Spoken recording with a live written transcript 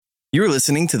You're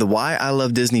listening to the Why I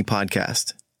Love Disney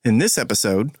podcast. In this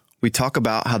episode, we talk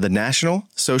about how the National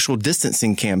Social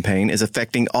Distancing Campaign is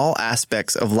affecting all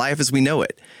aspects of life as we know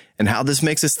it, and how this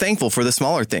makes us thankful for the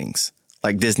smaller things,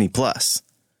 like Disney Plus.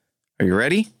 Are you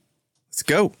ready? Let's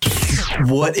go.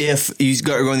 What if you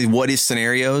go going these what if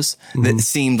scenarios that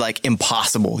seemed like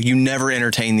impossible? You never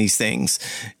entertain these things.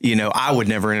 You know, I would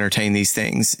never entertain these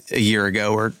things a year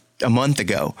ago or a month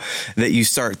ago, that you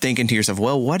start thinking to yourself,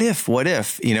 well, what if,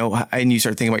 you know, and you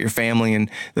start thinking about your family. And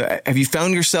have you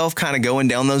found yourself kind of going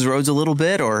down those roads a little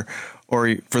bit, or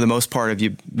for the most part, have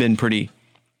you been pretty?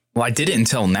 Well, I did it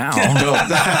until now.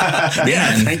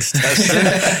 Yeah, thanks,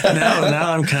 Dustin.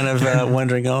 Now I'm kind of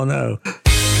wondering, oh no.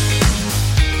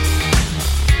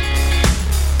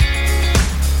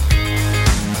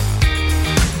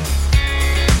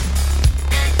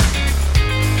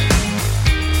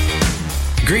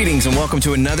 Greetings and welcome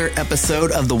to another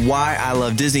episode of the Why I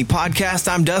Love Disney podcast.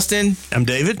 I'm Dustin. I'm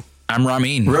David. I'm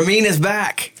Ramin. Ramin is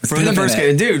back from the first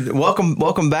game. Dude, welcome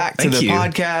back to the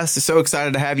podcast. So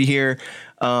excited to have you here.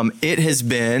 It has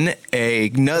been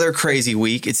another crazy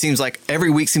week. It seems like every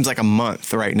week seems like a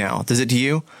month right now. Does it to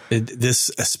you?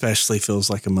 This especially feels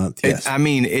like a month. Yes.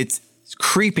 It's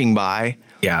creeping by.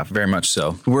 Yeah, very much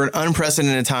so. We're in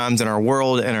unprecedented times in our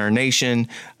world and our nation.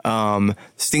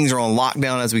 Things are on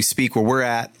lockdown as we speak where we're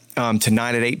at.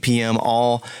 Tonight at 8 p.m.,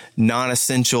 all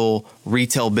non-essential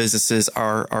retail businesses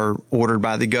are ordered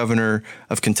by the governor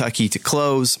of Kentucky to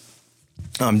close.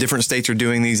 Different states are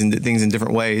doing these things in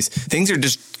different ways. Things are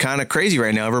just kind of crazy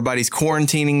right now. Everybody's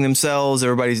quarantining themselves.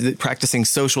 Everybody's practicing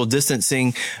social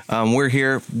distancing. We're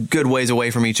here good ways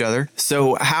away from each other.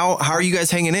 So how are you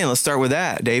guys hanging in? Let's start with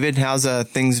that. David, how's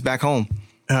things back home?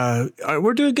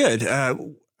 We're doing good.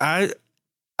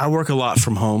 I work a lot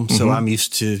from home, so I'm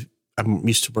used to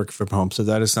working from home. So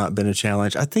that has not been a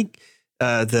challenge. I think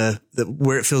the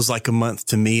where it feels like a month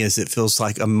to me is it feels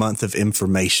like a month of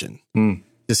information.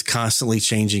 Just constantly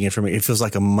changing information. It feels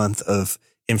like a month of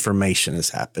information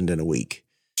has happened in a week.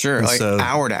 Sure. And like so,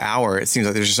 hour to hour, it seems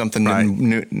like there's just something,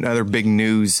 another big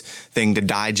news thing to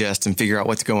digest and figure out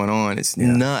what's going on. It's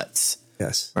nuts.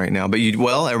 Yes. Right now. But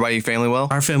everybody, your family well?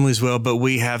 Our family's well, but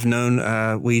we have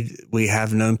known, we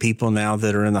have known people now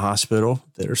that are in the hospital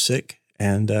that are sick,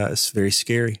 and it's very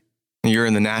scary. You're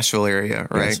in the Nashville area,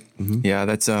 right? Yes. Yeah.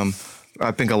 That's,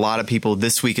 I think a lot of people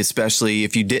this week, especially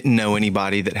if you didn't know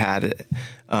anybody that had it,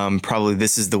 probably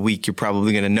this is the week you're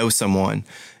probably going to know someone.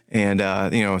 And,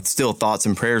 still thoughts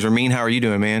and prayers. Ramin, how are you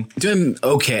doing, man? Doing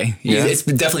okay. Yeah. It's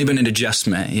definitely been an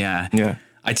adjustment. Yeah. Yeah.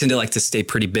 I tend to like to stay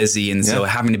pretty busy. And so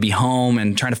having to be home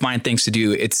and trying to find things to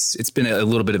do, it's been a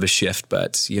little bit of a shift,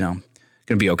 but, going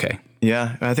to be okay.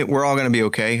 Yeah, I think we're all going to be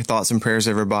okay. Thoughts and prayers,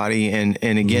 everybody. And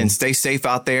again, stay safe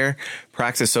out there,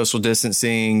 practice social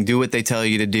distancing, do what they tell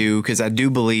you to do. Because I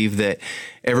do believe that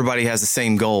everybody has the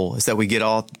same goal, is that we get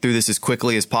all through this as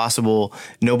quickly as possible.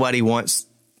 Nobody wants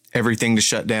everything to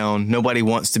shut down. Nobody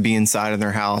wants to be inside of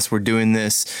their house. We're doing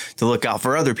this to look out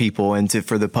for other people and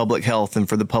for the public health and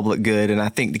for the public good. And I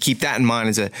think to keep that in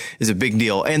mind is a big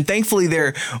deal. And thankfully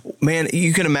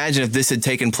you can imagine if this had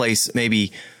taken place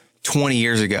maybe 20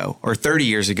 years ago or 30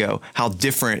 years ago, how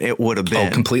different it would have been.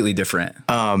 Oh, completely different.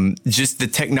 Just the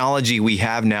technology we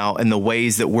have now and the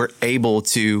ways that we're able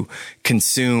to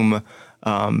consume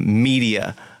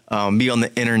media, be on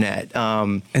the internet,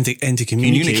 and to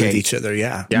communicate with each other.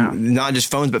 Yeah. Not just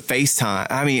phones, but FaceTime.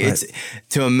 I mean,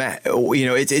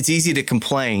 it's easy to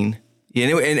complain.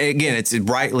 And again, it's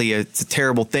a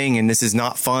terrible thing, and this is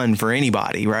not fun for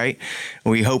anybody, right?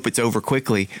 We hope it's over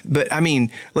quickly. But I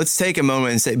mean, let's take a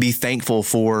moment and be thankful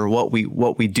for what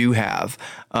we do have.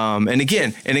 And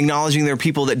again, and acknowledging there are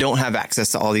people that don't have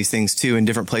access to all these things too in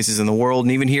different places in the world.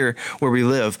 And even here where we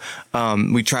live,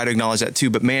 we try to acknowledge that too.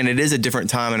 But man, it is a different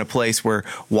time and a place where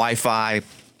Wi-Fi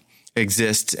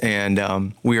exist,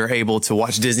 and we are able to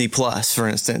watch Disney Plus, for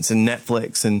instance, and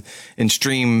Netflix and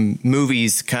stream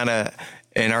movies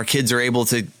and our kids are able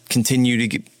to continue to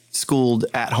get schooled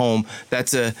at home.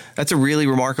 That's a really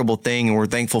remarkable thing, and we're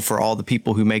thankful for all the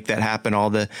people who make that happen, all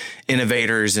the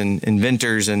innovators and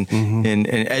inventors and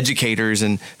educators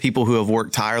and people who have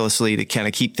worked tirelessly to kind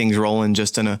of keep things rolling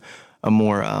just in a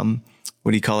more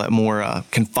more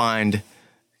confined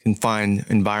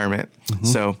environment.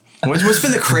 So what's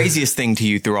been the craziest thing to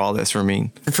you through all this, Ramin?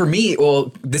 For me,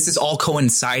 well, this is all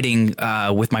coinciding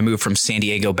with my move from San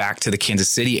Diego back to the Kansas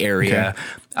City area.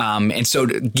 Okay. And so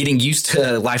getting used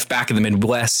to life back in the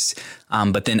Midwest,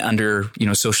 but then under,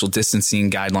 social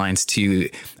distancing guidelines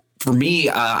for me,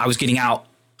 I was getting out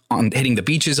hitting the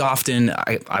beaches often.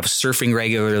 I was surfing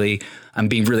regularly. I'm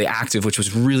being really active, which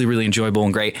was really, really enjoyable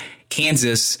and great.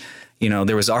 Kansas,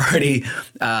 there was already,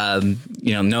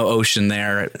 no ocean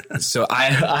there. So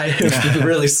I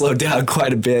really slowed down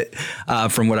quite a bit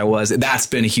from what I was. That's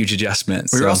been a huge adjustment.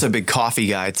 You're also a big coffee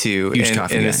guy too. Huge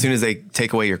coffee guy. guy. As soon as they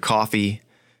take away your coffee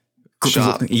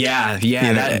shop,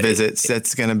 visits,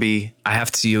 that's going to be. I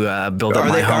have to build up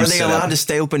my home. Are they allowed to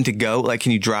stay open to go? Like,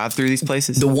 can you drive through these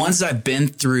places? The ones that I've been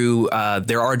through,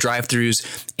 there are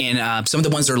drive-throughs, and some of the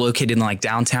ones that are located in like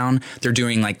downtown, they're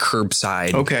doing like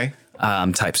curbside. Okay.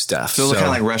 Type stuff. So kind of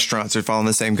like restaurants are following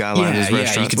the same guidelines as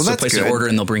restaurants. Yeah, you can still place an order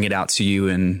and they'll bring it out to you.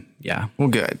 And well,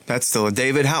 good. That's still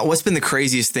David. What's been the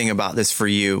craziest thing about this for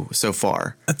you so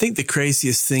far? I think the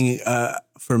craziest thing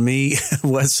for me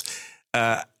was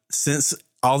since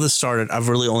all this started, I've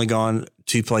really only gone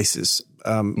 2 places.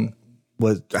 I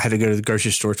had to go to the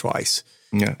grocery store twice.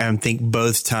 Yeah, and I think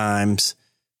both times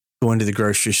going to the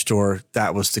grocery store,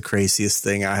 that was the craziest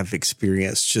thing I have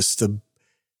experienced. Just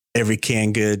every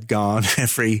canned good gone,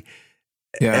 every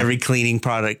cleaning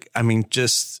product. I mean,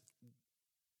 just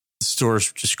the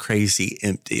store's just crazy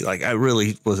empty. Like, I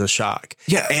really was a shock.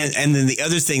 Yeah. And then the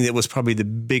other thing that was probably the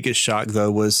biggest shock though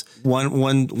was one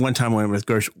time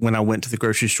when I went to the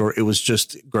grocery store, it was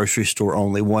just grocery store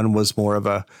only. One was more of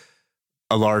a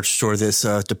large store, this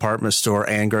department store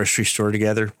and grocery store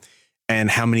together.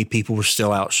 And how many people were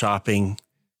still out shopping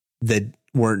that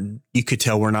you could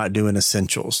tell were not doing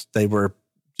essentials. They were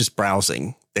just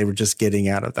browsing. They were just getting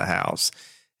out of the house.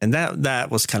 And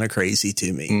that was kind of crazy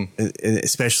to me,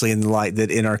 especially in the light that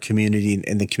in our community,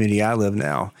 in the community I live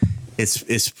now,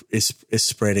 it's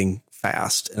spreading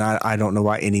fast. And I don't know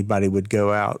why anybody would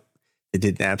go out that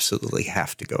didn't absolutely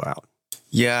have to go out.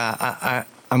 Yeah,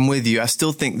 I'm with you. I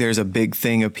still think there's a big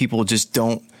thing of people just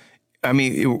don't,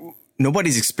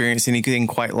 nobody's experienced anything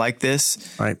quite like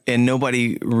this. Right. And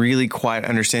nobody really quite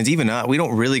understands, even us, we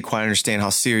don't really quite understand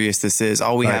how serious this is.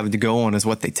 All we have to go on is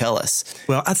what they tell us.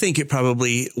 Well, I think it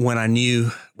probably, when I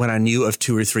knew of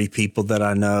 2 or 3 people that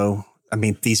I know, I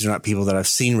mean, these are not people that I've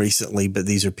seen recently, but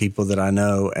these are people that I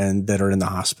know and that are in the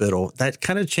hospital. That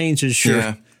kind of changes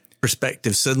your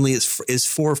perspective. Suddenly it's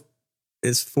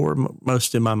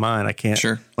foremost in my mind. I can't,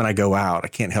 when I go out, I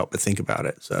can't help but think about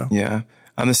it. So, yeah,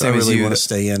 I'm the same as you.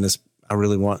 I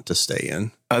really want to stay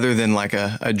in. Other than like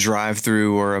a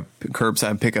drive-through or a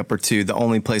curbside pickup or 2, the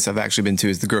only place I've actually been to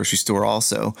is the grocery store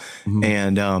also. Mm-hmm.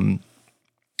 And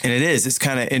it's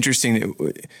kind of interesting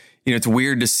that, it's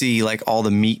weird to see like all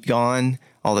the meat gone,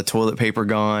 all the toilet paper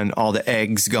gone, all the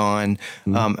eggs gone.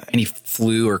 Any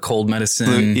flu or cold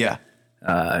medicine. Hand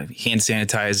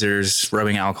sanitizers,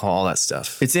 rubbing alcohol, all that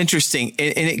stuff. It's interesting.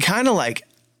 And it kind of like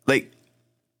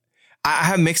I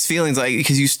have mixed feelings, like,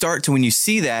 because when you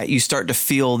see that, you start to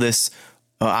feel this,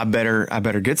 I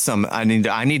better get some, I need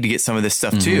to get some of this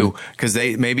stuff too. Cause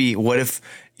what if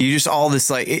you just all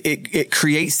this, like, it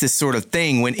creates this sort of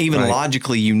thing when even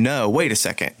logically, wait a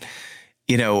second,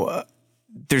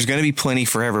 there's going to be plenty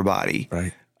for everybody.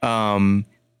 Right.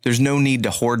 There's no need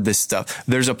to hoard this stuff.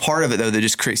 There's a part of it though that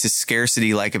just creates this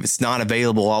scarcity. Like, if it's not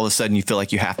available, all of a sudden you feel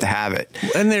like you have to have it.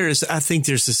 And I think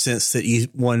there's a sense that you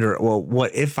wonder, well,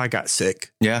 what if I got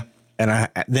sick? Yeah. And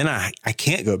I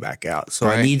can't go back out. So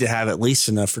I need to have at least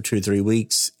enough for 2 or 3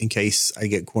 weeks in case I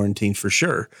get quarantined for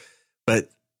sure.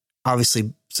 But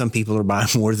obviously some people are buying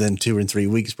more than 2 or 3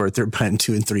 weeks worth. They're buying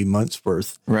 2 and 3 months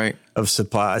worth of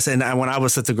supplies. And when I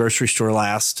was at the grocery store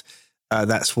last,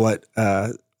 that's what,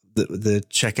 the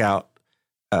checkout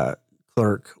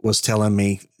clerk was telling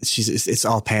me. It's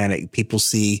all panic. People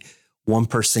see one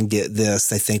person get this,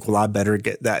 they think, well, I better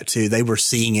get that too. They were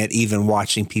seeing it even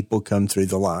watching people come through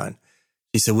the line.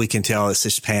 She said, we can tell it's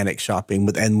just panic shopping.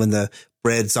 And when the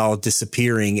bread's all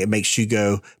disappearing, it makes you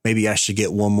go, maybe I should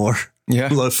get one more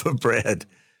loaf of bread.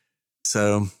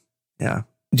 So, yeah.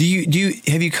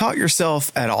 Have you caught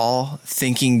yourself at all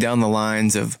thinking down the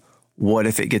lines of, what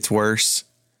if it gets worse?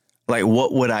 Like,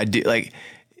 what would I do? Like,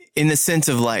 in the sense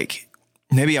of, like,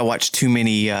 maybe I watch too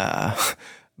many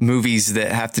movies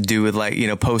that have to do with, like,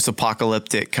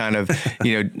 post-apocalyptic kind of,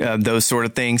 those sort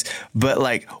of things. But,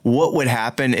 like, what would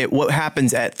happen? What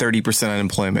happens at 30%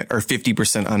 unemployment or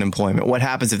 50% unemployment? What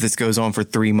happens if this goes on for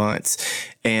 3 months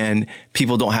and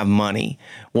people don't have money?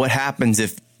 What happens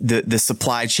if the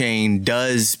supply chain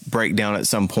does break down at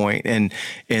some point and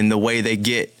the way they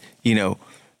get,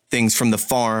 things from the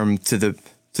farm to the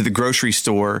grocery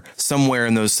store, somewhere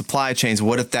in those supply chains,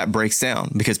 what if that breaks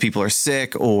down because people are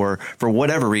sick or for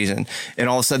whatever reason, and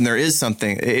all of a sudden there's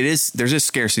a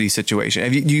scarcity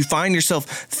situation? Do you find yourself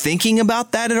thinking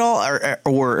about that at all,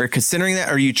 or considering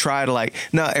that, or you try to, like,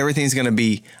 no, everything's going to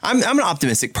be, I'm an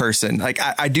optimistic person. Like,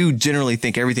 I do generally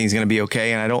think everything's going to be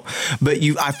okay. And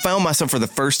I found myself for the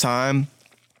first time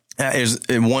There's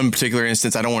in one particular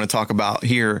instance I don't want to talk about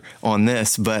here on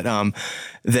this, but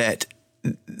that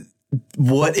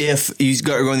what if you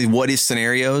go going these what if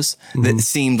scenarios that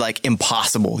seemed like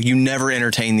impossible? You never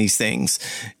entertain these things.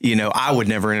 You know, I would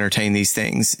never entertain these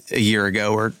things a year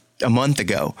ago or a month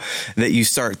ago, that you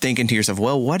start thinking to yourself,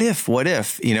 well, what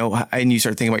if, you know, and you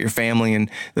start thinking about your family. And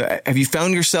have you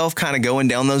found yourself kind of going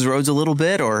down those roads a little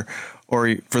bit, or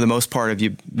for the most part, have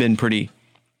you been pretty?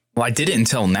 Well, I did it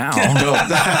until now.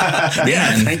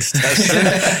 Yeah. Thanks, Dustin.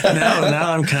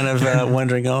 now I'm kind of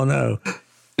wondering, oh no.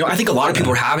 No, I think a lot of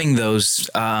people are having those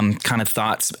kind of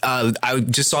thoughts. I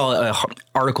just saw an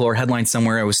article or headline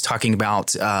somewhere. I was talking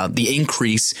about the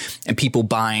increase in people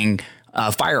buying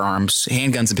firearms,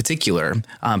 handguns in particular.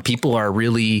 People are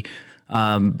really,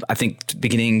 I think,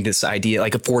 beginning this idea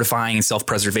like of fortifying and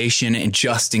self-preservation, and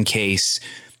just in case,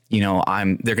 you know,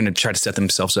 they're going to try to set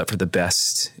themselves up for the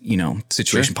best, you know,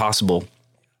 situation possible.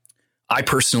 I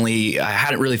personally, I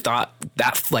hadn't really thought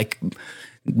that like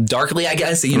darkly, I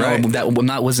guess, you know, that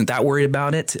wasn't that worried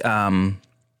about it.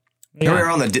 We were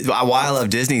on the Why I Love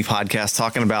Disney podcast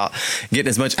talking about getting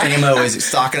as much ammo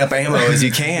stocking up ammo as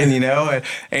you can, you know,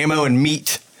 ammo and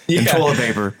meat and toilet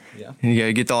paper. Yeah. And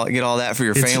you got to get all that for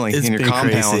your family and your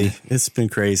compound. Crazy. It's been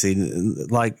crazy,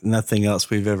 like nothing else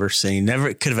we've ever seen.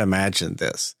 Never could have imagined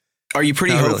this. Are you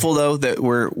pretty hopeful though that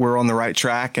we're on the right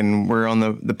track and we're on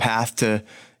the path to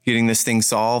getting this thing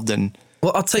solved? And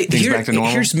well, I'll tell you,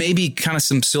 here's maybe kind of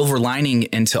some silver lining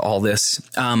into all this.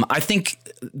 I think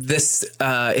this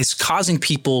is causing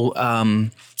people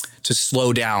to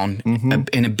slow down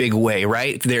in a big way,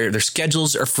 right? Their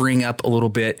schedules are freeing up a little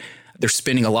bit. They're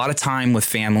spending a lot of time with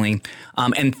family,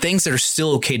 and things that are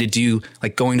still okay to do,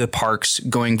 like going to the parks,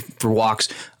 going for walks.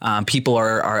 People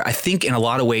are, I think, in a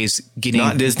lot of ways getting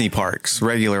not Disney parks,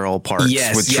 regular old parks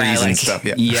with trees and stuff.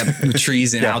 Yeah, with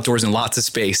trees and outdoors and lots of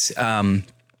space.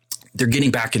 They're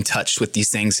getting back in touch with these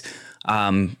things,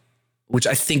 which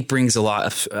I think brings a lot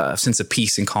of sense of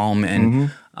peace and calm,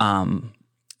 and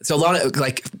so a lot of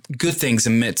like good things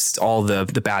amidst all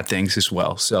the bad things as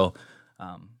well. So.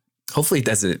 Hopefully it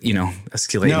doesn't, you know,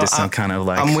 escalate into some kind of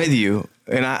like. I'm with you.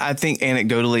 And I think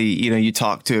anecdotally, you know, you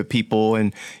talk to people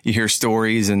and you hear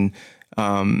stories, and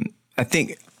I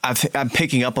think I'm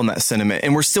picking up on that sentiment,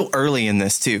 and we're still early in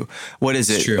this too. What is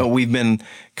it? We've been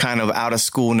kind of out of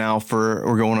school now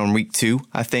we're going on week 2,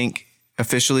 I think,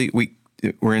 officially.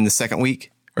 We're in the second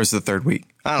week, or is it the third week?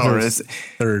 I don't know. It's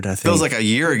third, I think. Feels like a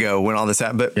year ago when all this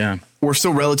happened, but we're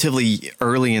still relatively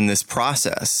early in this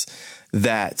process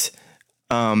that,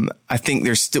 I think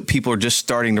there's still people are just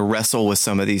starting to wrestle with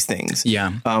some of these things.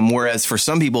 Yeah. Whereas for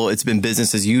some people, it's been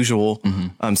business as usual.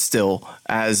 Still,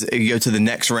 as you go to the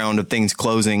next round of things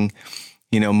closing,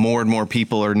 you know, more and more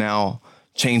people are now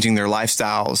changing their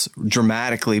lifestyles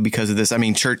dramatically because of this. I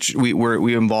mean, church,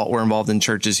 we're involved in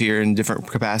churches here in different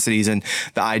capacities, and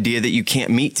the idea that you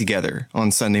can't meet together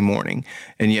on Sunday morning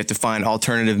and you have to find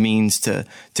alternative means to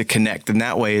connect in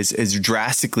that way is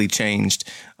drastically changed.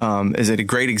 Is it a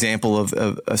great example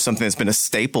of something that's been a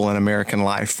staple in American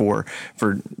life for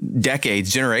decades,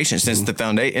 generations, since the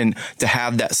foundation, and to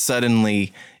have that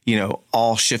suddenly, you know,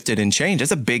 all shifted and changed.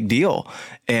 That's a big deal.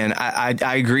 And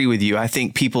I agree with you. I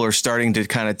think people are starting to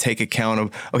kind of take account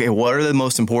of, okay, what are the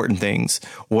most important things?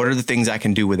 What are the things I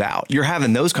can do without? You're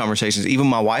having those conversations. Even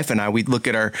my wife and I, we look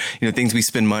at our, you know, things we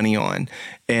spend money on.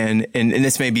 And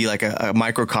this may be like a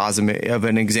microcosm of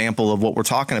an example of what we're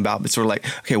talking about, but sort of like,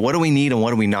 okay, what do we need and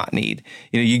what do we not need?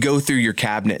 You know, you go through your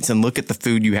cabinets and look at the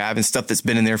food you have and stuff that's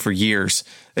been in there for years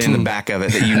in the back of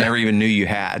it that you never even knew you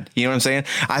had. You know what I'm saying?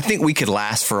 I think we could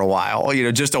last for a while, you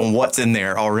know, just on what's in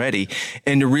there already,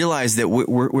 and to realize that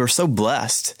we're so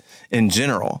blessed in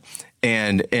general.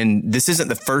 And this isn't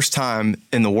the first time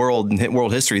in the world, in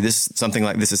world history, something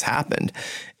like this has happened.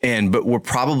 But we're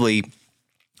probably,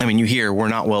 I mean, you hear we're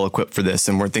not well equipped for this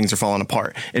and where things are falling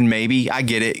apart. And maybe I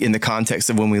get it in the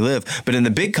context of when we live, but in the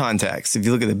big context, if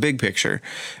you look at the big picture,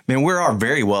 man, we are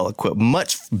very well equipped,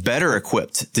 much better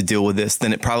equipped to deal with this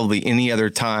than at probably any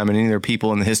other time and any other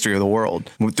people in the history of the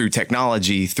world, through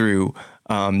technology, through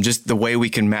just the way we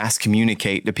can mass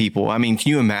communicate to people. I mean, can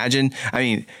you imagine? I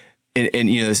mean, and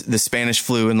you know, the Spanish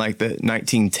flu in like the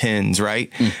 1910s,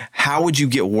 right? How would you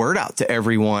get word out to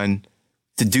everyone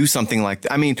to do something like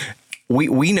that? I mean,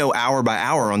 we know hour by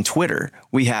hour on Twitter.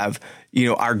 We have, you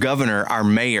know, our governor, our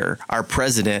mayor, our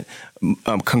president,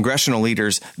 congressional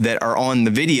leaders that are on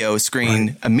the video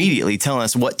screen immediately telling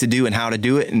us what to do and how to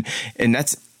do it. And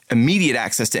that's immediate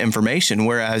access to information.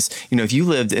 Whereas, you know, if you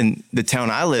lived in the town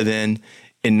I live in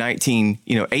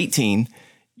 1918,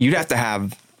 you'd have to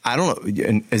have I don't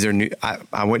know. Is there new?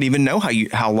 I wouldn't even know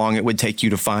how long it would take you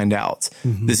to find out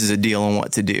this is a deal and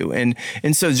what to do. And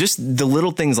so just the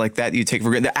little things like that you take for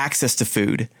granted, the access to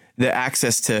food, the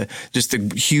access to just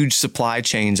the huge supply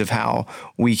chains of how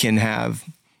we can have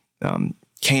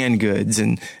canned goods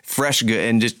and fresh goods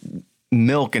and just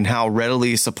milk and how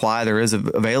readily supply there is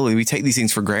available. We take these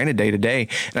things for granted day to day.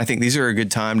 And I think these are a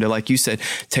good time to, like you said,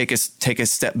 take a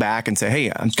step back and say, hey,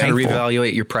 I'm thankful. Got to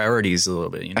reevaluate your priorities a little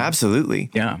bit. You know? Absolutely.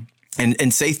 Yeah.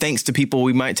 And say thanks to people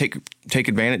we might take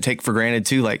for granted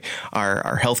too, like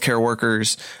our healthcare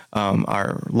workers,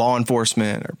 our law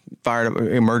enforcement, our fire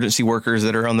emergency workers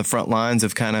that are on the front lines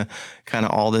of kind of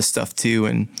all this stuff too.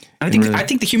 And I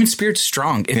think the human spirit's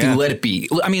strong if you let it be.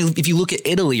 I mean, if you look at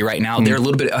Italy right now, they're a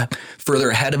little bit further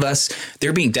ahead of us.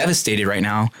 They're being devastated right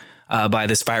now by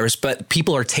this virus, but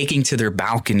people are taking to their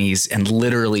balconies and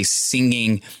literally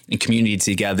singing in community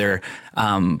together,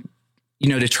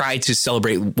 to try to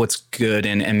celebrate what's good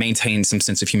and maintain some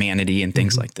sense of humanity and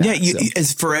things like that. Yeah,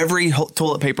 as for every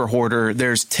toilet paper hoarder,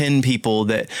 there's 10 people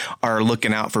that are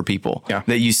looking out for people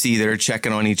that you see that are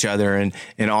checking on each other and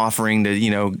offering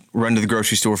to, run to the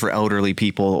grocery store for elderly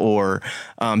people or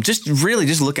just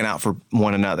looking out for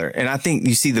one another. And I think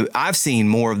I've seen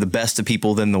more of the best of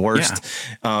people than the worst.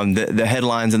 Yeah. The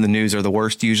headlines in the news are the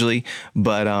worst usually,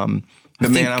 but I'm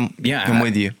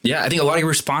with you. Yeah, I think a lot of your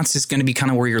response is going to be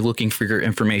kind of where you're looking for your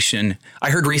information.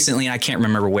 I heard recently, I can't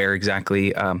remember where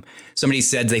exactly, somebody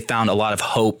said they found a lot of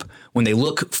hope when they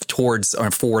look towards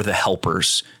or for the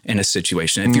helpers in a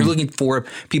situation. If you're looking for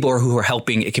people who are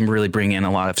helping, it can really bring in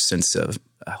a lot of sense of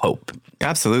hope.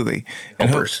 Absolutely.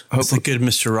 Helpers. That's a good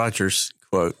Mr. Rogers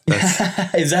quote.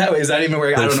 Is that even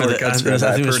where I don't know where it comes from?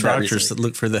 I think Mr. Rogers said,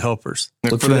 look for the helpers.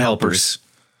 Look for the helpers.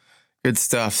 Good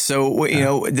stuff. So,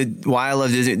 why I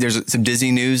love Disney, there's some Disney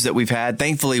news that we've had.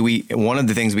 Thankfully, one of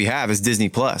the things we have is Disney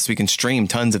Plus. We can stream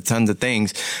tons of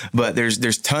things, but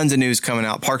there's tons of news coming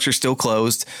out. Parks are still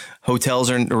closed.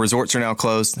 Resorts are now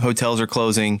closed. Hotels are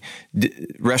closing.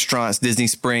 Restaurants, Disney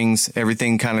Springs,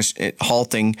 everything kind of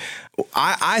halting.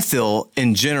 I feel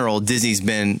in general, Disney's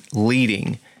been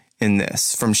leading in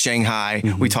this from Shanghai.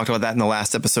 We talked about that in the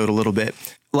last episode a little bit.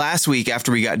 Last week,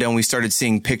 after we got done, we started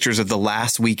seeing pictures of the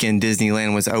last weekend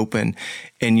Disneyland was open.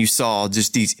 And you saw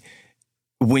just these,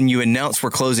 when you announced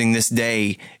we're closing this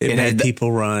day, it had people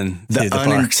run. The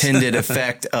unintended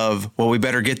effect of, well, we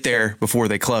better get there before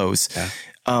they close.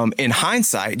 Yeah. In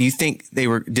hindsight, do you think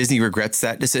Disney regrets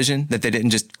that decision, that they didn't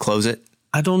just close it?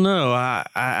 I don't know. I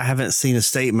haven't seen a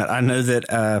statement. I know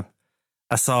that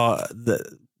I saw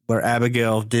where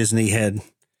Abigail Disney had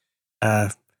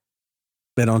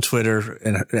been on Twitter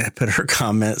and put her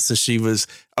comments. So she was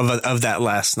of that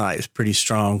last night. It's pretty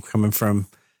strong coming from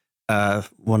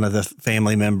one of the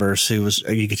family members who was,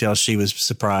 you could tell she was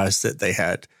surprised that they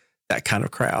had that kind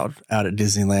of crowd out at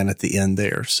Disneyland at the end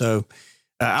there. So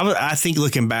I think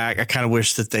looking back, I kind of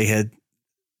wish that they had,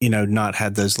 not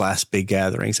had those last big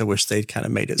gatherings. I wish they'd kind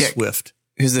of made it swift.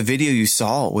 Because the video you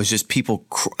saw was just people,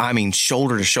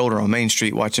 shoulder to shoulder on Main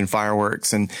Street watching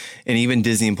fireworks and even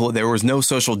Disney employees. There was no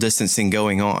social distancing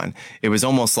going on. It was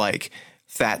almost like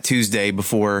Fat Tuesday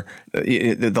before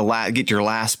get your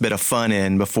last bit of fun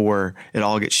in before it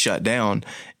all gets shut down.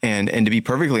 And to be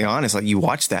perfectly honest, like you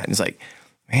watch that and it's like,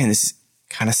 man, this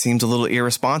kind of seems a little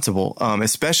irresponsible,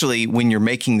 especially when you're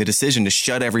making the decision to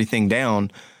shut everything down.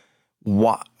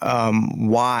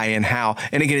 Why and how?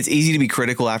 And again, it's easy to be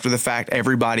critical after the fact.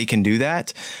 Everybody can do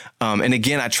that. And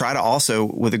again, I try to also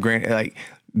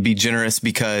be generous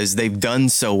because they've done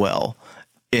so well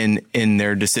in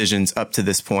their decisions up to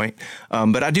this point.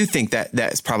 But I do think that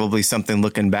that's probably something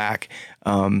looking back.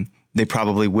 They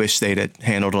probably wish they'd have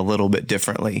handled a little bit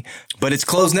differently, but it's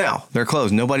closed now. They're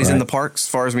closed. Nobody's in the parks as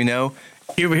far as we know.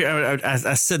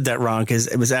 I said that wrong because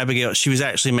it was Abigail. She was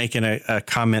actually making a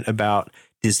comment about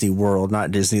Disney World, not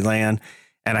Disneyland.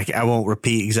 And I won't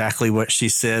repeat exactly what she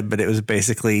said, but it was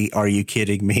basically, "Are you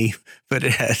kidding me?" But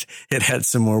it had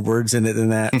some more words in it than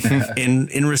that.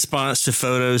 in response to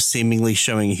photos seemingly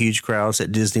showing huge crowds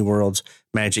at Disney World's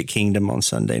Magic Kingdom on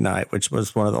Sunday night, which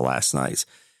was one of the last nights.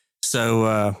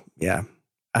 So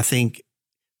I think,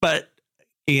 but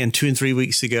again, 2 and 3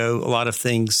 weeks ago, a lot of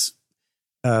things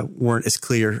weren't as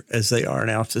clear as they are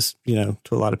now to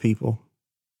a lot of people.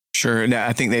 Sure. Now,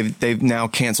 I think they've now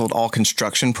canceled all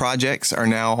construction projects are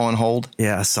now on hold.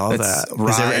 Yeah, I saw that.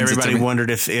 Because everybody wondered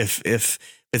if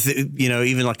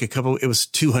even like it was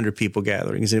 200 people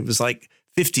gatherings. It was like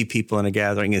 50 people in a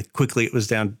gathering. And quickly it was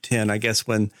down to 10. I guess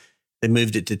when they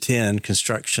moved it to 10,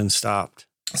 construction stopped.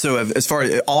 So as far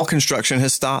as all construction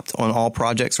has stopped on all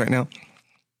projects right now?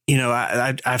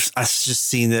 I've just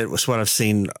seen that. It was what I've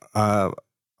seen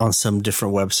on some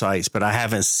different websites, but I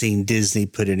haven't seen Disney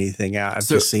put anything out. I've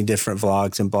just seen different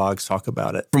vlogs and blogs talk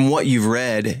about it. From what you've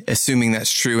read, assuming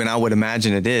that's true, and I would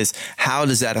imagine it is, how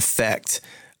does that affect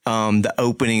the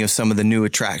opening of some of the new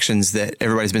attractions that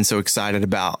everybody's been so excited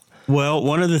about? Well,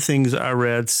 one of the things I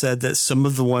read said that some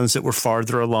of the ones that were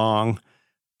farther along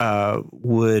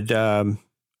would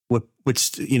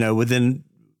within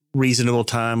reasonable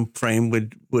time frame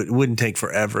wouldn't take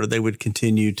forever. They would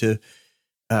continue to.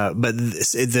 But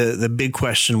the big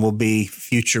question will be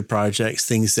future projects,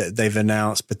 things that they've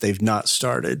announced but they've not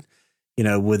started.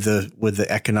 With the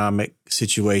economic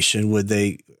situation,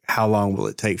 how long will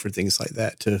it take for things like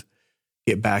that to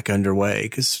get back underway?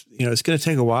 Because it's going to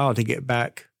take a while to get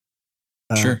back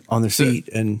on their feet.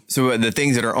 And so the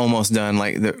things that are almost done,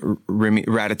 like the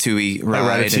Ratatouille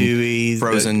ride, and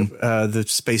Frozen, the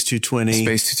Space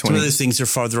 220, some of those things are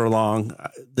farther along.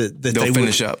 They'll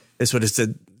finish up. That's what it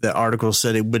said. The article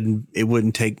said it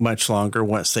wouldn't take much longer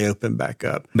once they open back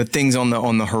up. But things on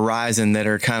the horizon that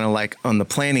are kind of like on the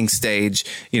planning stage,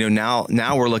 now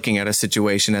we're looking at a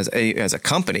situation as a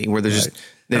company where they're just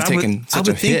they've taken such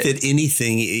a hit. I would think that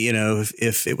anything,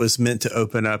 if it was meant to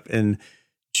open up in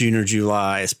June or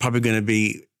July, it's probably going to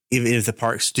be, even if the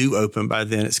parks do open by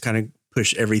then, it's kind of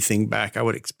push everything back. I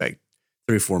would expect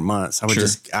 3 or 4 months.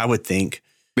 I would think.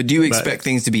 But do you expect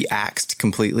things to be axed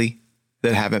completely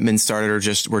that haven't been started or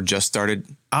were just started?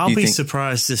 I'll be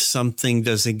surprised if something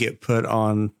doesn't get put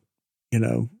on,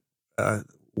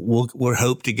 we'll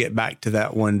hope to get back to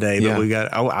that one day,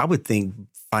 but I would think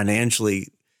financially,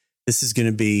 this is going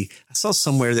to be, I saw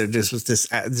somewhere that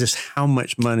just how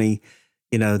much money,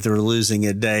 they're losing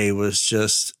a day was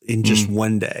just in just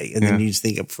one day. And then you just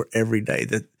think of for every day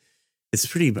that it's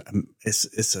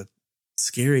it's a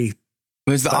scary.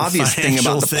 There's the obvious thing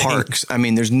about the parks. I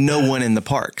mean, there's no one in the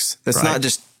parks. That's not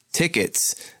just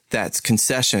tickets. That's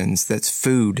concessions. That's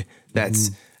food. That's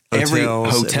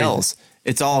hotels.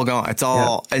 It's all gone. It's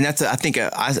all, and that's I think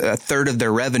a third of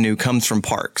their revenue comes from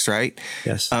parks, right?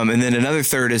 Yes. And then another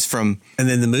third is from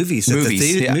the movies.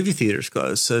 Movie theaters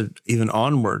closed. So even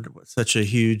Onward was such a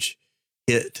huge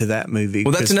hit to that movie.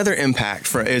 Well, that's another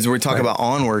impact as we talk about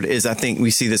Onward is I think we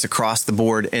see this across the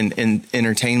board in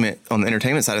entertainment, on the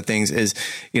entertainment side of things is,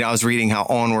 I was reading how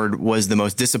Onward was the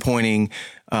most disappointing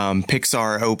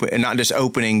Pixar open, and not just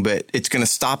opening, but it's going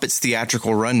to stop its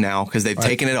theatrical run now because they've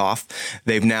taken it off.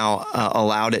 They've now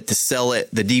allowed it to sell it,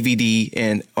 the DVD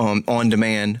and on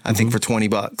demand, I think for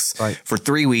 $20 for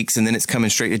 3 weeks. And then it's coming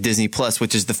straight to Disney Plus,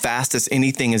 which is the fastest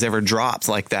anything has ever dropped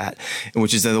like that,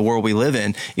 which is the world we live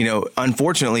in.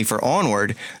 Unfortunately for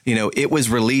Onward, it was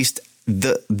released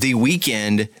the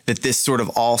weekend that this sort of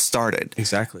all started.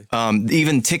 Exactly.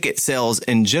 Even ticket sales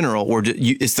in general,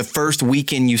 it's the first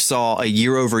weekend you saw a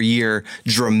year-over-year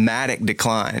dramatic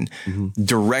decline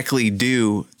directly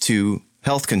due to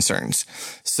health concerns.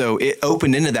 So it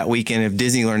opened into that weekend if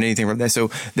Disney learned anything from that. So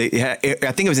I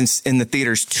think it was in the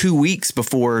theaters 2 weeks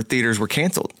before theaters were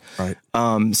canceled. Right.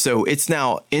 So it's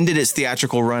now ended its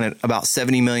theatrical run at about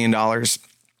 $70 million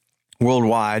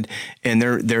worldwide, and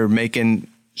they're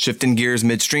shifting gears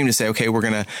midstream to say, okay, we're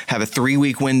going to have a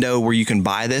 3-week window where you can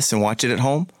buy this and watch it at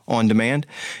home on demand.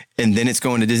 And then it's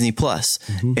going to Disney Plus.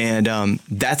 And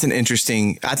that's an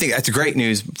interesting, I think that's great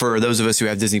news for those of us who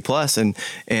have Disney Plus and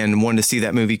want to see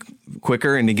that movie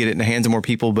quicker and to get it in the hands of more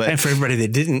people. But and for everybody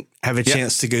that didn't have a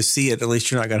chance to go see it, at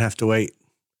least you're not going to have to wait.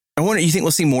 I wonder, you think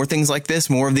we'll see more things like this,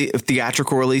 more of the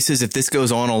theatrical releases if this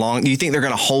goes on along? Do you think they're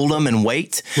going to hold them and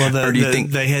wait? Well, or do you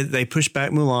think they pushed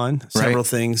back Mulan, several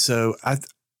things. So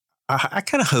I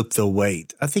kind of hope they'll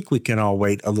wait. I think we can all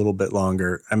wait a little bit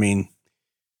longer. I mean,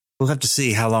 we'll have to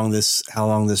see how long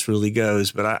this really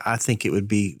goes. But I think it would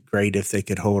be great if they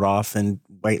could hold off and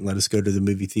wait and let us go to the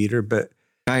movie theater. But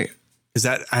I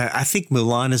think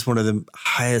Mulan is one of the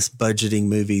highest budgeting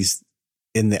movies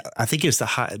I think it's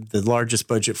the largest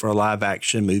budget for a live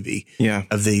action movie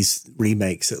of these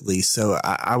remakes, at least. So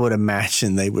I would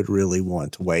imagine they would really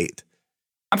want to wait.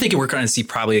 I'm thinking we're going to see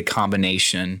probably a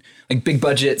combination, like big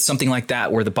budget, something like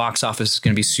that, where the box office is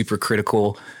going to be super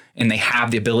critical and they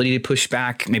have the ability to push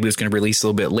back. Maybe it's going to release a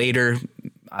little bit later.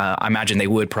 I imagine they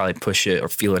would probably push it or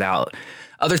feel it out.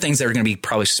 Other things that are going to be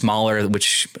probably smaller,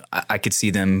 which I could see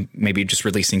them maybe just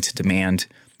releasing to demand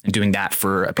and doing that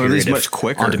for a period of much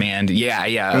quicker on demand. Yeah.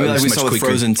 I mean, like we saw with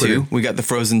Frozen 2. We got the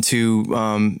Frozen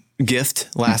 2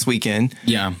 gift last weekend.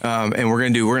 Yeah. And we're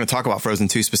going to talk about Frozen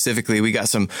 2 specifically. We got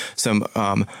some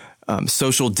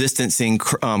social distancing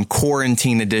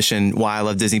quarantine edition Why I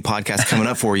Love Disney podcast coming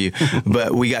up for you.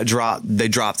 But they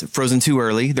dropped Frozen 2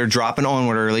 early. They're dropping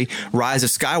Onward early. Rise of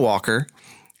Skywalker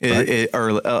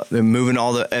or moving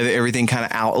everything kind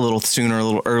of out a little sooner, a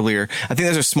little earlier. I think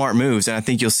those are smart moves, and I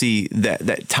think you'll see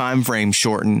that time frame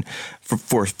shorten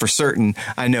for certain.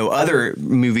 I know other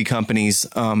movie companies,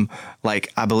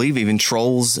 like I believe even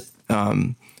Trolls,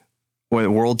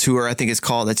 World Tour, I think it's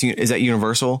called. Is that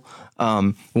Universal?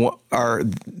 Are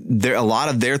there a lot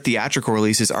of their theatrical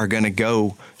releases are going to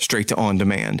go straight to on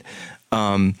demand?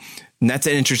 And that's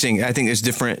an interesting. I think there's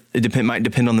different. Might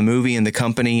depend on the movie and the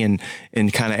company, and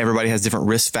kind of everybody has different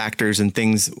risk factors and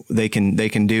things they can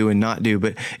do and not do.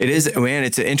 But it's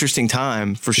an interesting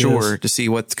time for sure to see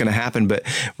what's going to happen. But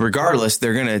regardless,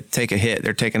 they're going to take a hit.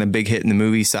 They're taking a big hit in the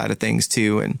movie side of things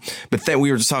too. But then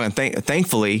we were just talking.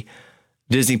 Thankfully,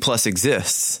 Disney Plus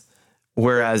exists,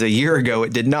 whereas a year ago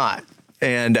it did not.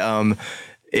 And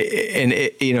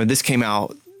this came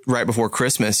out right before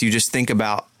Christmas. You just think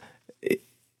about.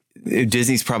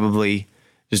 Disney's probably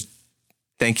just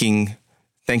thanking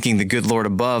the good Lord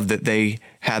above that they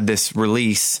had this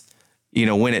release,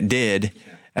 when it did,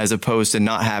 as opposed to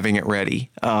not having it ready,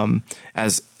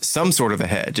 as some sort of a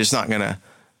hedge. It's not going to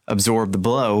absorb the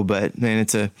blow, but man,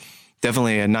 it's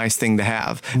definitely a nice thing to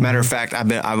have. Mm-hmm. Matter of fact,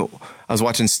 I was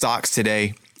watching stocks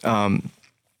today,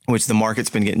 which the market's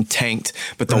been getting tanked,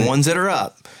 but the ones that are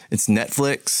up, it's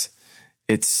Netflix.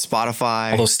 It's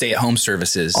Spotify. All those stay-at-home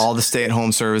services. All the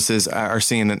stay-at-home services are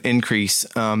seeing an increase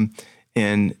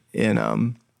in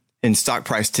stock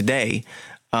price today.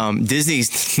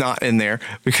 Disney's not in there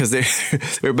because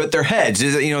but they're hedged.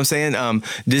 You know what I'm saying?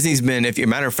 Disney's been,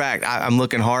 matter of fact, I'm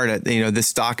looking hard at, this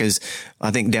stock is,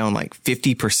 I think, down like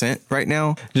 50% right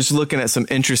now. Just looking at some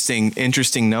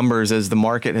interesting numbers as the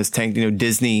market has tanked,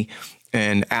 Disney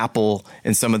and Apple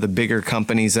and some of the bigger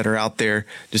companies that are out there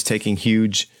just taking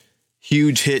huge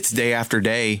hits day after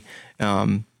day.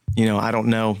 I don't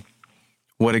know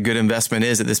what a good investment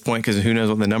is at this point because who knows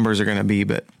what the numbers are going to be,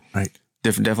 but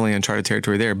definitely uncharted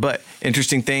territory there. But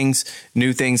interesting things,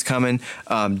 new things coming.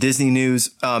 Disney news.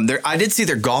 I did see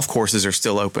their golf courses are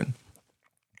still open.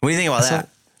 What do you think about that?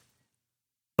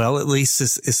 Well, at least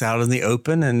it's out in the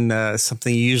open and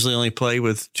something you usually only play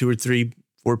with 2 or 3,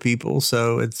 4 people.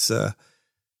 So it's, I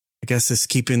guess it's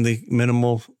keeping the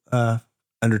minimal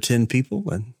under 10 people.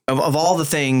 And of all the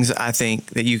things I think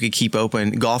that you could keep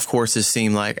open, golf courses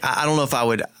seem like, I don't know if I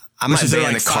would, I might ban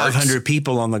like the carts. 500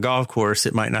 people on the golf course.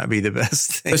 It might not be the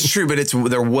best thing. That's true, but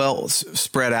they're well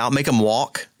spread out. Make them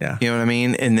walk. Yeah. You know what I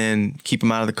mean? And then keep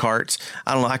them out of the carts.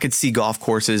 I don't know. I could see golf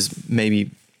courses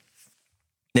maybe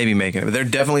making it, but they're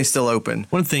definitely still open.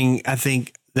 One thing I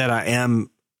think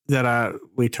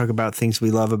we talk about things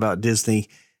we love about Disney.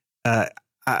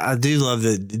 I do love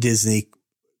that Disney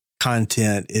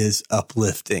content is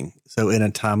uplifting. So in a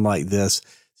time like this,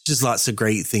 it's just lots of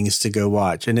great things to go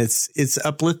watch, and it's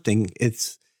uplifting.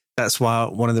 That's why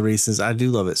one of the reasons I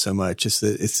do love it so much is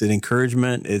that it's an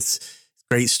encouragement. It's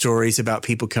great stories about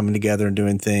people coming together and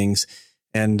doing things,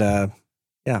 and it's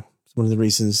one of the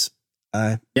reasons.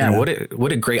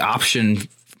 What a great option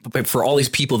for all these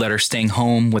people that are staying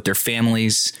home with their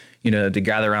families. To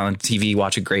gather around TV,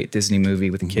 watch a great Disney movie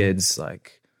with the kids,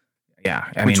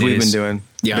 which we've been doing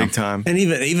big time. And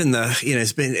even the,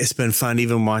 it's been fun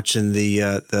even watching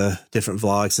the different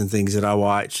vlogs and things that I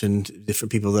watch and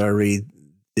different people that I read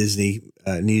Disney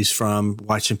news from,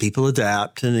 watching people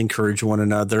adapt and encourage one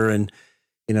another. And,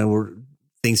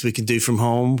 things we can do from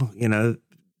home.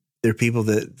 There are people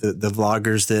that the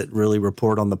vloggers that really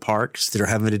report on the parks that are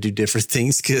having to do different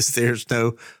things because there's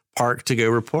no park to go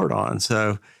report on.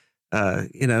 So,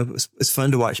 it's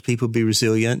fun to watch people be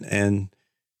resilient and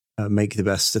make the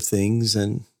best of things.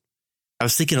 And I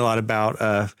was thinking a lot about,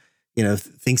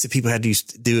 things that people had to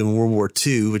do in World War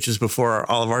II, which was before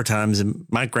all of our times and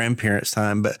my grandparents'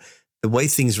 time. But the way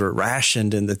things were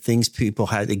rationed and the things people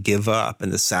had to give up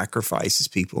and the sacrifices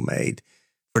people made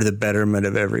for the betterment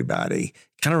of everybody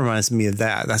kind of reminds me of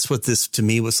that. That's what this to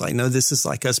me was like. No, this is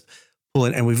like us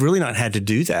pulling, and we've really not had to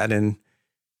do that in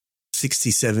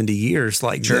 60, 70 years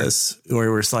like this,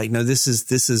 where it's like, no, this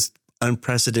is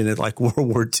unprecedented, like World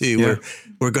War II, where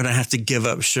we're going to have to give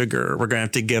up sugar. We're going to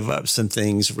have to give up some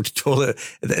things.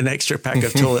 An extra pack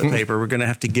of toilet paper. We're going to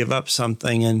have to give up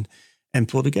something and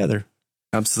pull together.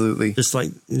 Absolutely. Just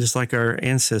like our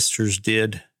ancestors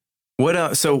did.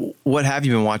 So what have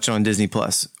you been watching on Disney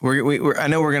Plus? I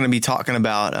know we're going to be talking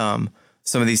about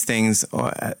some of these things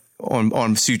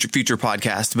on future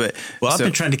podcast, but I've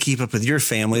been trying to keep up with your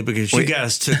family because you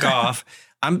guys took off.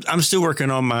 I'm still working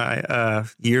on my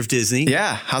year of Disney.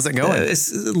 Yeah. How's it going? It's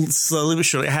slowly but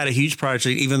surely. I had a huge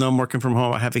project. Even though I'm working from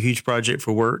home, I have a huge project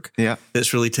for work. Yeah.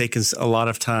 That's really taken a lot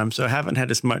of time. So I haven't had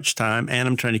as much time, and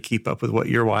I'm trying to keep up with what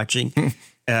you're watching.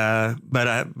 But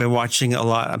I've been watching a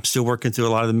lot. I'm still working through a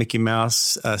lot of the Mickey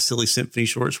Mouse Silly Symphony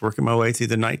shorts, working my way through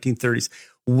the 1930s.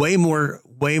 Way more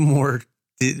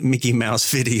Mickey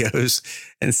Mouse videos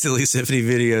and Silly Symphony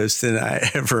videos than I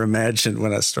ever imagined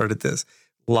when I started this.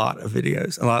 A lot of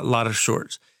videos, a lot of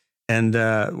shorts, and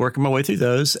working my way through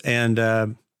those. And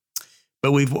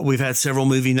but we've had several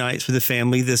movie nights with the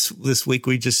family. This week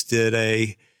we just did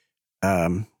a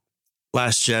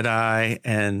Last Jedi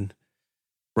and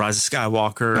Rise of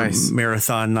Skywalker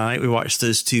marathon night. We watched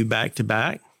those two back to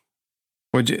back.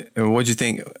 What'd you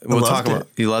think? We'll talk about.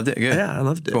 You loved it. Good. Yeah, I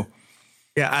loved it. Cool.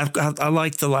 Yeah, I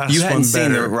liked the last one. You hadn't seen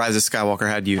better. the Rise of Skywalker,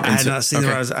 had you? I had not seen the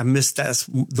Rise. I missed that's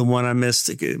the one I missed.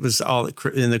 It was all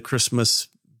in the Christmas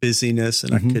busyness,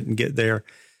 and I couldn't get there.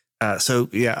 So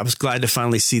yeah, I was glad to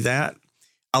finally see that.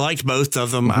 I liked both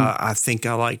of them. I think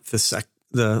I liked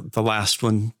the last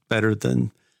one better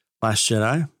than Last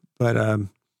Jedi, but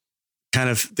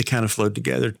they kind of flowed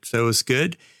together, so it was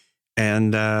good.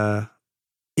 And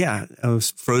yeah, it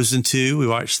was Frozen 2. We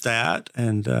watched that,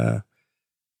 and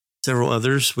several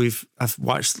others. I've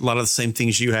watched a lot of the same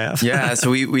things you have. Yeah,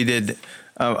 so we did.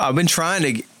 I've been trying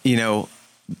to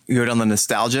go down the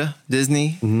nostalgia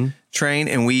Disney train,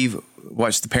 and we've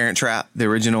watched The Parent Trap, the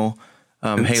original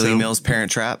Haley Mills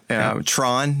Parent Trap,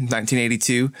 Tron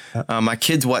 1982. My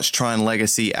kids watched Tron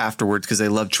Legacy afterwards because they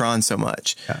loved Tron so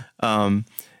much.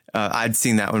 I'd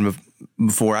seen that one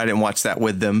before. I didn't watch that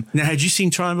with them. Now, had you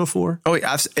seen Tron before? Oh,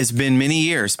 it's been many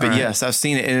years, but yes, I've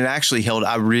seen it, and it actually held.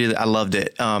 I loved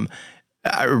it.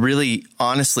 I really,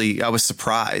 honestly, I was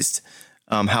surprised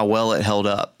how well it held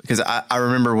up, because I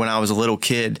remember when I was a little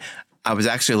kid, I was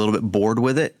actually a little bit bored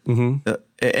with it,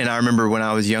 and I remember when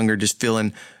I was younger, just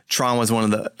feeling Tron was one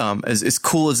of the as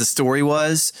cool as the story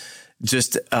was,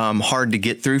 just hard to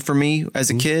get through for me as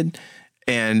a kid,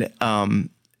 and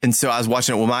so I was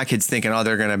watching it with my kids thinking, oh,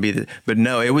 they're going to be but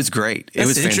no, it was great. It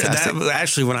was fantastic.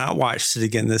 Actually, when I watched it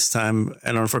again this time, I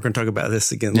don't know if we're going to talk about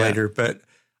this again later, but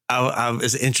it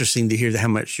was interesting to hear how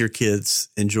much your kids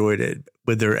enjoyed it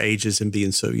with their ages and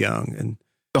being so young. And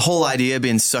the whole idea of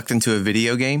being sucked into a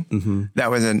video game, that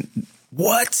was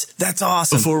what? That's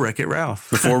awesome. Before Wreck-It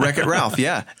Ralph.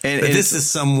 Yeah. And this is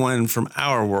someone from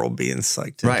our world being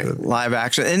sucked into it. Live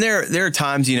action. And there are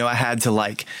times, I had to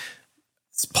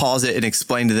pause it and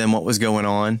explain to them what was going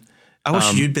on. I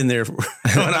wish you'd been there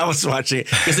when I was watching it,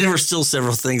 because there were still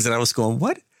several things that I was going,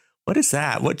 what is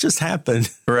that? What just happened?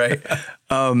 Right.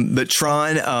 But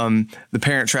Tron, The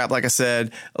Parent Trap, like I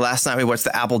said, last night we watched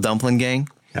The Apple Dumpling Gang,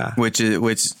 which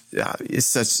is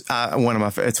such one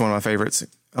of my favorites.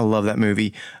 I love that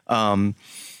movie. And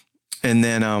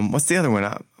then what's the other one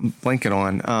I'm blanking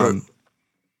on?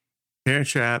 Parent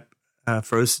Trap.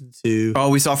 Frozen 2. Oh,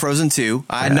 we saw Frozen 2.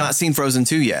 I had not seen Frozen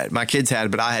 2 yet. My kids had,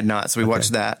 but I had not. So we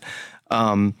watched that.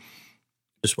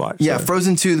 Just watch. Yeah,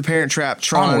 Frozen 2, The Parent Trap,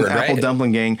 Tron, Onward, Apple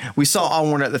Dumpling Gang. We saw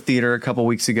Onward at the theater a couple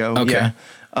weeks ago. Okay.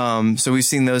 Yeah. So we've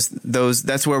seen those.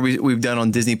 That's where we've done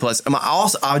on Disney Plus.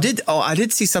 I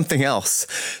did see something else.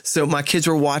 So my kids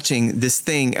were watching this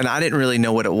thing, and I didn't really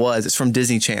know what it was. It's from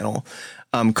Disney Channel,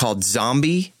 called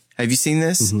Zombie. Have you seen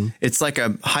this? It's like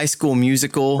a high school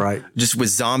musical, just with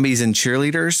zombies and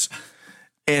cheerleaders.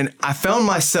 And I found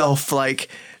myself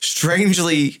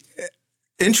strangely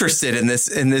interested in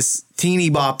this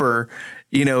teeny bopper,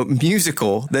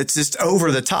 musical that's just over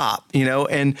the top,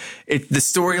 and the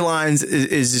storylines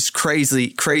is just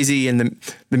crazy. And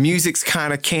the music's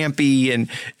kind of campy, and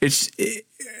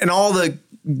and all the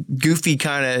goofy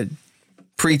kind of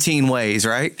preteen ways,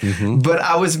 right? But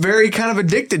I was very kind of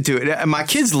addicted to it, and my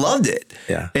kids loved it.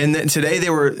 Yeah. And then today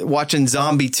they were watching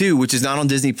Zombie 2, which is not on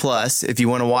Disney Plus. If you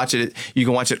want to watch it, you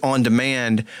can watch it on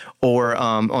demand or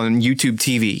on YouTube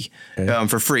TV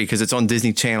for free, because it's on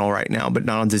Disney Channel right now, but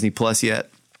not on Disney Plus yet.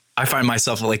 I find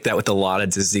myself like that with a lot of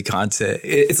Disney content.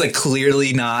 It's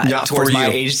towards my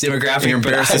age demographic. You're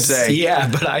embarrassed to say. Yeah,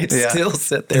 but I still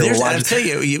sit there. I'll tell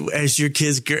you, as your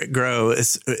kids grow,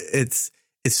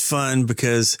 it's fun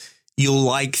because you'll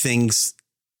like Disney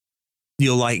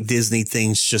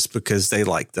things just because they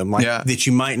like them, that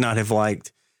you might not have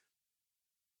liked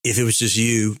if it was just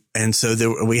you. And so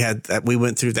we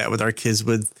went through that with our kids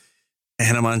with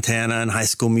Hannah Montana and High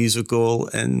School Musical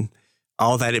and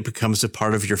all that. It becomes a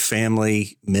part of your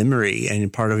family memory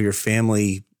and part of your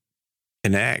family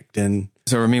connect. And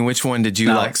so, which one did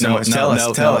you like so much? Tell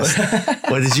us.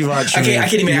 What did you watch? I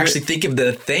can't even actually think of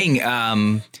the thing.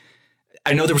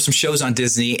 I know there were some shows on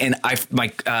Disney, and I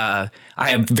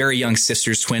have very young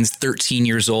sisters, twins, 13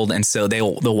 years old, and so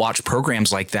they'll watch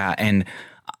programs like that. And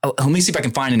let me see if I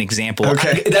can find an example.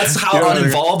 Okay. That's how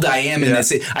uninvolved I am in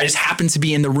this. I just happen to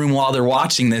be in the room while they're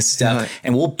watching this stuff,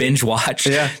 and we'll binge watch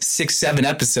 6-7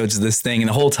 episodes of this thing, and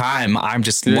the whole time I'm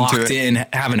just locked in,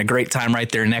 having a great time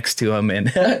right there next to them.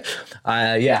 And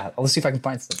let's see if I can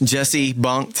find something. Jesse,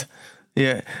 Bunked.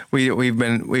 Yeah, we've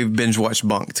binge watched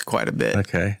Bunked quite a bit.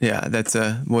 Okay. Yeah,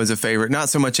 was a favorite. Not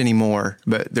so much anymore,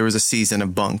 but there was a season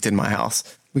of Bunked in my house.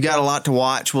 We got a lot to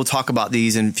watch. We'll talk about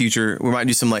these in future. We might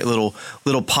do some like little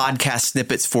podcast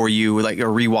snippets for you, like a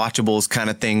rewatchables kind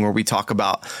of thing where we talk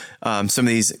about some of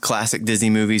these classic Disney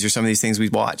movies or some of these things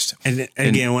we've watched. And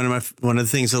again, one of the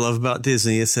things I love about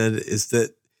Disney is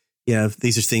that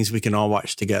these are things we can all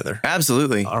watch together.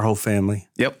 Absolutely, our whole family.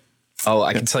 Yep. Oh,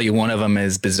 I can tell you one of them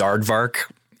is Bizaardvark.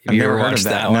 I've never heard of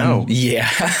that one. No. Yeah.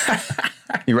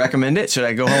 You recommend it? Should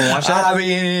I go home and watch that? I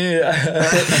mean,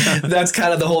 that's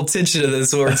kind of the whole tension of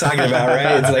this, what we're talking about,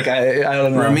 right? It's like, I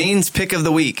don't know. Ramin's pick of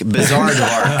the week,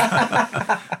 Bizaardvark.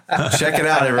 Check it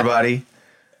out, everybody.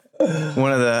 Have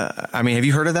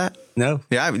you heard of that? No.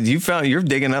 Yeah, you're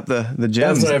digging up the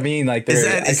gems. That's what I mean. Like, is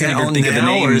that on think now, of the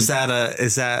name, or is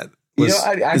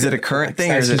it a current thing?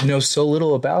 I or just know so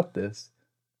little about this.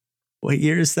 What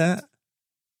year is that?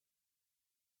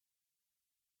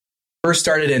 First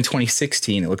started in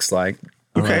 2016, it looks like.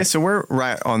 Okay, so we're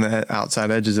right on the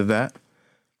outside edges of that.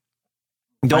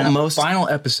 Final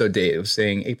episode date, it was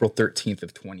saying April 13th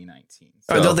of 2019.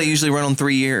 So, don't they usually run on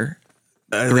 3 year?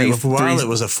 For a while, it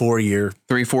was a 4 year.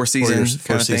 4 season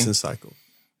cycle.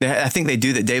 I think they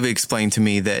do that. David explained to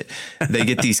me that they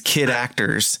get these kid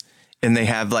actors and they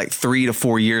have like 3 to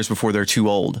 4 years before they're too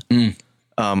old. They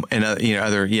have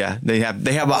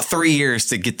about 3 years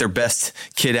to get their best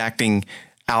kid acting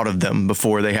out of them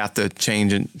before they have to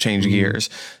change gears.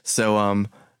 So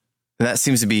that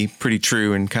seems to be pretty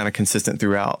true and kind of consistent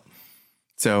throughout.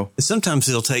 So sometimes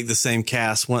they'll take the same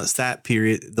cast once that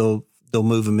period, they'll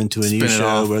move them into a new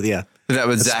show. That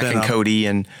was Zach and Cody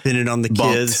and depending on the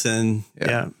kids and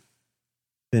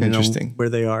interesting on where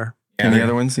they are. Any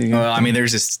other ones? Well, I mean,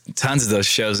 there's just tons of those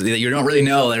shows that you don't really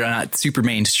know. They're not super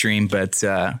mainstream, but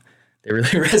they really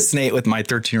resonate with my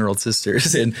 13-year-old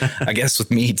sisters, and I guess with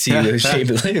me too.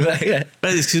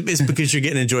 But it's because you're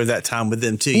getting to enjoy that time with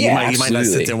them too. You might not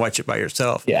sit there and watch it by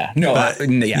yourself. Yeah, no,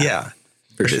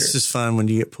 for sure. It's just fun when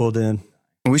you get pulled in.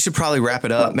 We should probably wrap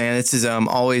it up, man. This is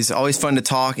always fun to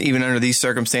talk, even under these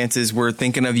circumstances. We're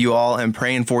thinking of you all and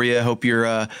praying for you. Hope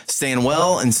you're staying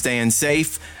well and staying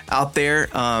safe out there.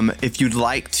 If you'd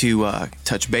like to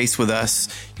touch base with us,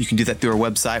 you can do that through our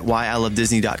website,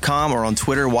 whyilovedisney.com, or on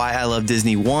Twitter,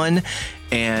 whyilovedisney1.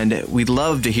 And we'd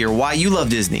love to hear why you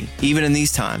love Disney, even in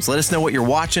these times. Let us know what you're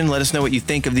watching. Let us know what you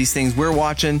think of these things we're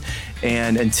watching.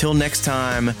 And until next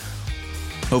time,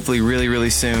 hopefully really,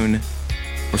 really soon,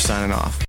 we're signing off.